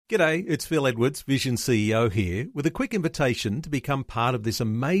G'day, it's Phil Edwards, Vision CEO here, with a quick invitation to become part of this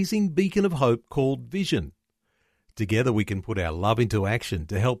amazing beacon of hope called Vision. Together we can put our love into action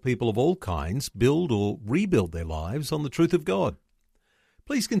to help people of all kinds build or rebuild their lives on the truth of God.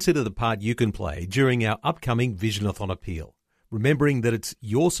 Please consider the part you can play during our upcoming Visionathon appeal, remembering that it's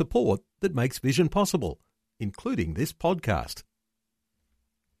your support that makes Vision possible, including this podcast.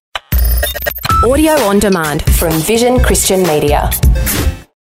 Audio on demand from Vision Christian Media.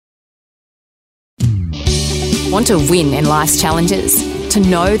 Want to win in life's challenges? To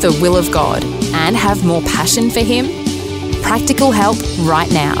know the will of God and have more passion for Him? Practical help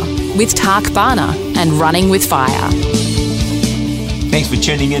right now with Tak Bhana and Running with Fire. Thanks for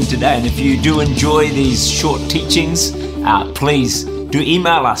tuning in today, and if you do enjoy these short teachings, please do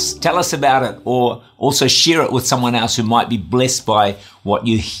email us, tell us about it, or also share it with someone else who might be blessed by what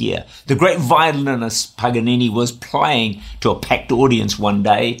you hear. The great violinist Paganini was playing to a packed audience one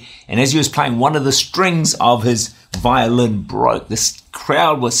day, and as he was playing, one of the strings of his violin broke. The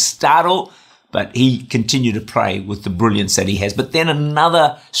crowd was startled, but he continued to play with the brilliance that he has. But then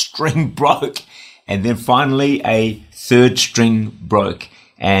another string broke, and then finally a third string broke,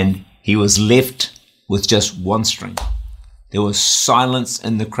 and he was left with just one string. There was silence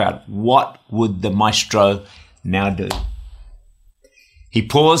in the crowd. What would the maestro now do? He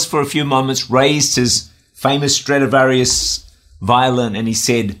paused for a few moments, raised his famous Stradivarius violin, and he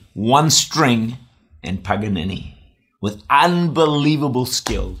said, "One string," and Paganini, with unbelievable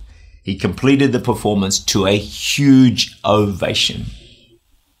skill, he completed the performance to a huge ovation.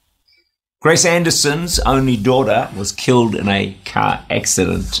 Grace Anderson's only daughter was killed in a car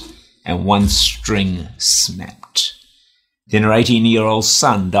accident, and one string snapped. Then her 18-year-old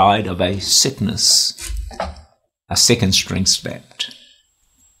son died of a sickness. A second string snapped.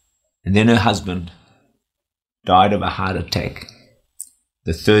 And then her husband died of a heart attack.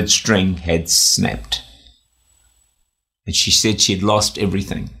 The third string had snapped. And she said she had lost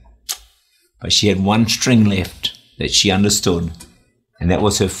everything. But she had one string left that she understood, and that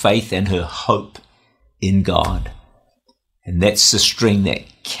was her faith and her hope in God. And that's the string that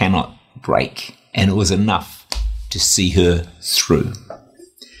cannot break. And it was enough to see her through.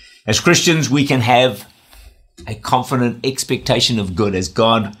 As Christians, we can have a confident expectation of good as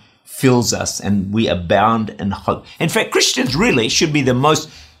God fills us and we abound in hope. In fact, Christians really should be the most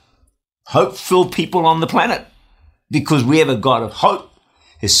hope-filled people on the planet because we have a God of hope.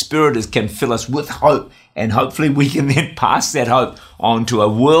 His Spirit can fill us with hope, and hopefully we can then pass that hope on to a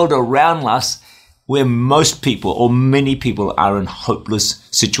world around us where most people or many people are in hopeless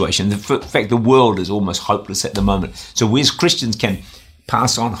situations. In fact, the world is almost hopeless at the moment. So we as Christians can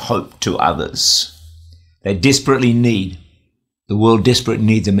pass on hope to others. The world desperately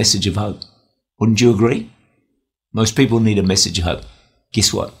needs a message of hope. Wouldn't you agree? Most people need a message of hope.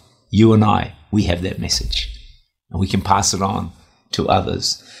 Guess what? You and I, we have that message, and we can pass it on to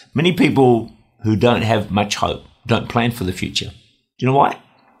others. Many people who don't have much hope don't plan for the future. Do you know why?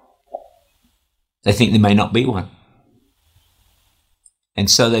 They think there may not be one. And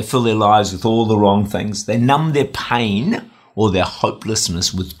so they fill their lives with all the wrong things. They numb their pain or their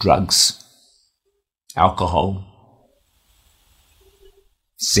hopelessness with drugs, alcohol,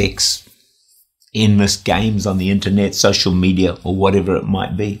 sex, endless games on the internet, social media, or whatever it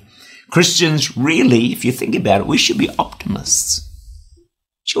might be. Christians really, if you think about it, we should be optimists.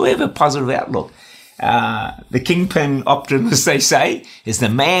 Should we have a positive outlook? The kingpin optimist, they say, is the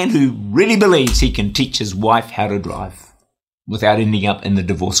man who really believes he can teach his wife how to drive without ending up in the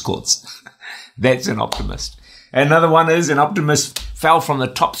divorce courts. That's an optimist. Another one is an optimist fell from the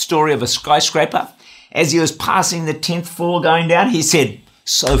top story of a skyscraper. As he was passing the 10th floor going down, he said,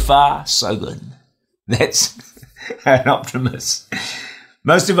 "So far, so good." That's an optimist.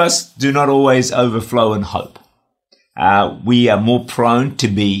 Most of us do not always overflow in hope. We are more prone to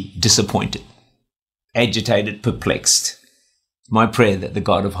be disappointed, agitated, perplexed. It's my prayer that the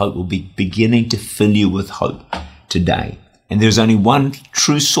God of hope will be beginning to fill you with hope today. And there's only one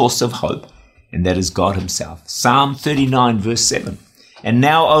true source of hope, and that is God Himself. Psalm 39, verse 7. "And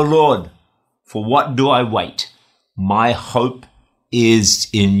now, O Lord, for what do I wait? My hope is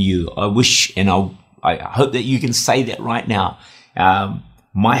in you." I wish, and I hope that you can say that right now.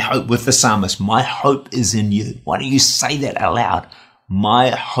 My hope, with the psalmist, my hope is in you. Why don't you say that aloud? My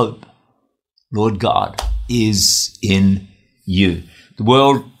hope, Lord God, is in you. The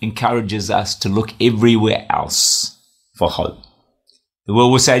world encourages us to look everywhere else for hope. The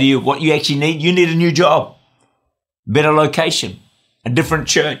world will say to you, what you actually need, you need a new job, better location, a different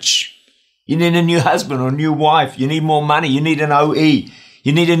church. You need a new husband or a new wife. You need more money. You need an OE.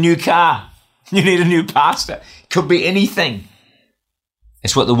 You need a new car. You need a new pastor. It could be anything.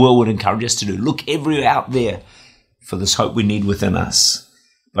 It's what the world would encourage us to do. Look everywhere out there for this hope we need within us.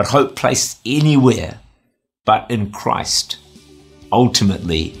 But hope placed anywhere but in Christ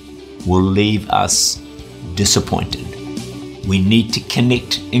ultimately will leave us disappointed. We need to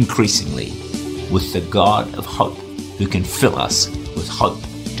connect increasingly with the God of hope who can fill us with hope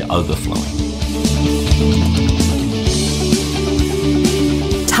to overflowing.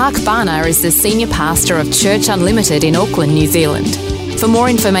 Tak Bhana is the Senior Pastor of Church Unlimited in Auckland, New Zealand. For more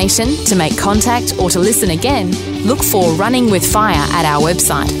information, to make contact or to listen again, look for Running with Fire at our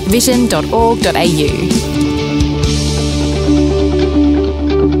website, vision.org.au.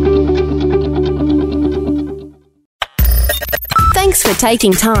 Thanks for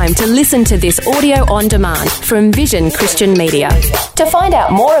taking time to listen to this audio on demand from Vision Christian Media. To find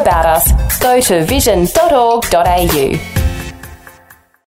out more about us, go to vision.org.au.